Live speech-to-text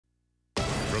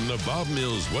From the Bob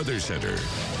Mills Weather Center,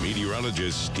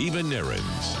 meteorologist Stephen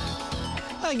Nehrenz.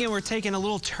 Again, we're taking a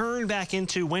little turn back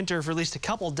into winter for at least a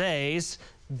couple days.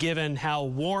 Given how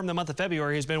warm the month of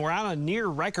February has been, we're on a near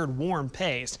record warm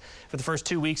pace for the first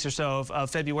 2 weeks or so of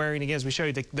February. And again, as we show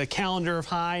you the calendar of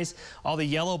highs, all the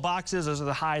yellow boxes, those are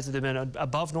the highs that have been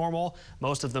above normal,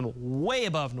 most of them way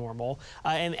above normal.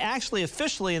 And actually,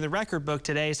 officially in the record book,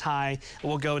 today's high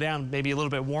will go down maybe a little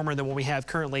bit warmer than what we have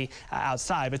currently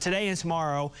outside. But today and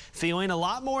tomorrow, feeling a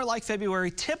lot more like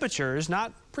February temperatures,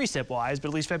 not precip-wise, but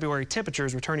at least February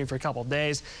temperatures returning for a couple of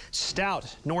days.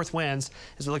 Stout north winds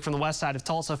as we look from the west side of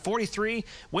Tulsa. 43,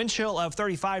 wind chill of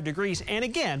 35 degrees. And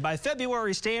again, by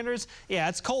February standards, yeah,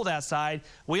 it's cold outside.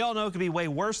 We all know it could be way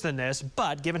worse than this,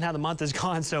 but given how the month has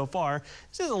gone so far,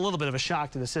 this is a little bit of a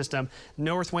shock to the system.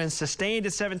 North winds sustained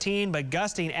at 17, but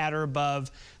gusting at or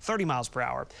above 30 miles per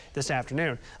hour this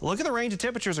afternoon. Look at the range of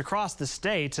temperatures across the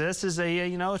state. This is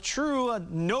a true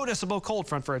noticeable cold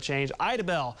front for a change.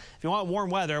 Idabel, if you want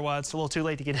warm weather, well, it's a little too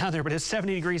late to get down there, but it's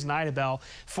 70 degrees in Idabel,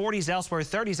 40s elsewhere,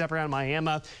 30s up around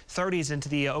Miami, 30s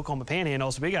into the Oklahoma Panhandle.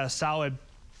 So we got a solid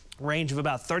range of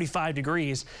about 35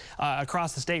 degrees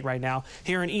across the state right now.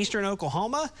 Here in eastern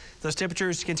Oklahoma, those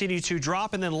temperatures continue to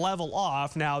drop and then level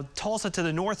off. Now, Tulsa to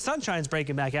the north, sunshine's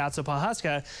breaking back out. So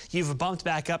Pawhuska, you've bumped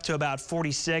back up to about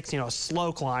 46, a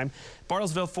slow climb.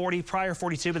 Bartlesville 40, Pryor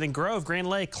 42, but then Grove, Grand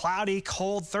Lake, cloudy,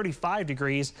 cold, 35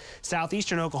 degrees.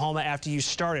 Southeastern Oklahoma, after you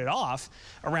started off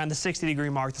around the 60-degree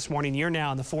mark this morning, you're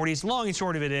now in the 40s. Long and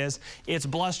short of it is, it's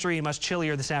blustery and much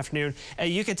chillier this afternoon.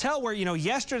 You can tell where,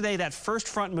 yesterday that first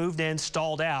front moved in,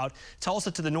 stalled out.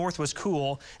 Tulsa to the north was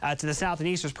cool. To the south and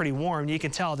east was pretty warm. You can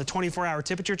tell the 24-hour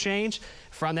temperature change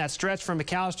from that stretch from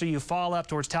McAllister. You fall up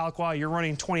towards Tahlequah, you're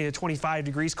running 20 to 25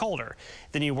 degrees colder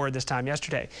than you were this time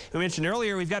yesterday. We mentioned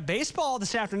earlier we've got baseball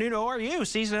this afternoon. ORU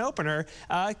season opener.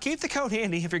 Keep the coat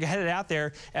handy if you're headed out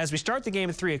there. As we start the game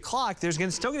at 3 o'clock, there's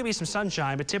still going to be some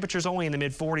sunshine, but temperatures only in the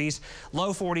mid-40s,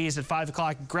 low 40s at 5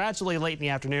 o'clock. Gradually late in the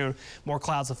afternoon, more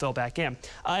clouds will fill back in.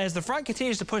 As the front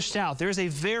continues to push south, there's a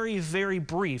very, very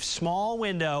brief, small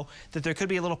window that there could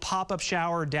be a little pop-up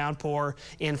shower or downpour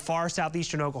in far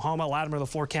southeastern Oklahoma, Latimer,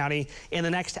 LaFleur County in the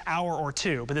next hour or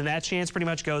two. But then that chance pretty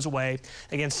much goes away.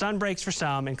 Again, sun breaks for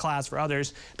some and clouds for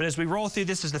others. But as we roll through,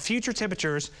 this is the future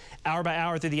temperatures hour by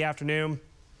hour through the afternoon.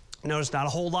 Notice not a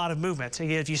whole lot of movement.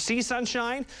 Again, if you see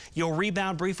sunshine, you'll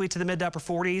rebound briefly to the mid to upper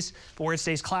 40s, but where it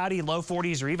stays cloudy, low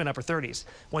 40s or even upper 30s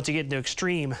once you get into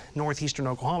extreme northeastern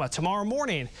Oklahoma. Tomorrow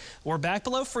morning, we're back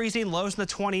below freezing, lows in the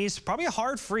 20s, probably a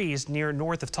hard freeze near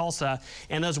north of Tulsa.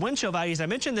 And those wind chill values, I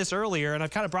mentioned this earlier, and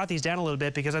I've kind of brought these down a little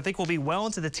bit because I think we'll be well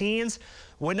into the teens.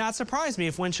 Would not surprise me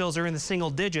if wind chills are in the single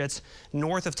digits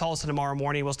north of Tulsa tomorrow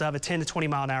morning. We'll still have a 10 to 20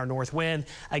 mile an hour north wind.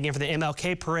 Again, for the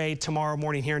MLK parade tomorrow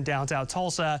morning here in downtown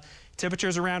Tulsa.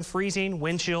 Temperatures around freezing,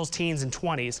 wind chills teens and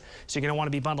 20s, so you're going to want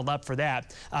to be bundled up for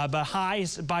that. But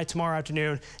highs by tomorrow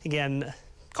afternoon, again,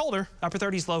 colder, upper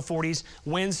 30s, low 40s,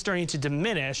 winds starting to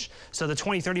diminish, so the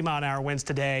 20-30 mile an hour winds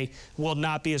today will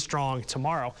not be as strong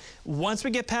tomorrow. Once we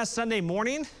get past Sunday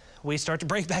morning, we start to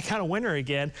break back out of winter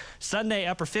again. Sunday,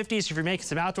 upper 50s if you're making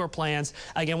some outdoor plans.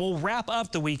 Again, we'll wrap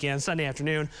up the weekend Sunday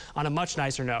afternoon on a much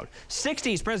nicer note.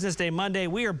 60s President's Day Monday.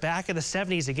 We are back in the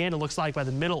 70s again. It looks like by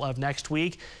the middle of next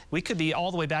week. We could be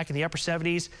all the way back in the upper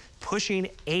 70s, pushing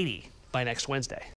 80 by next Wednesday.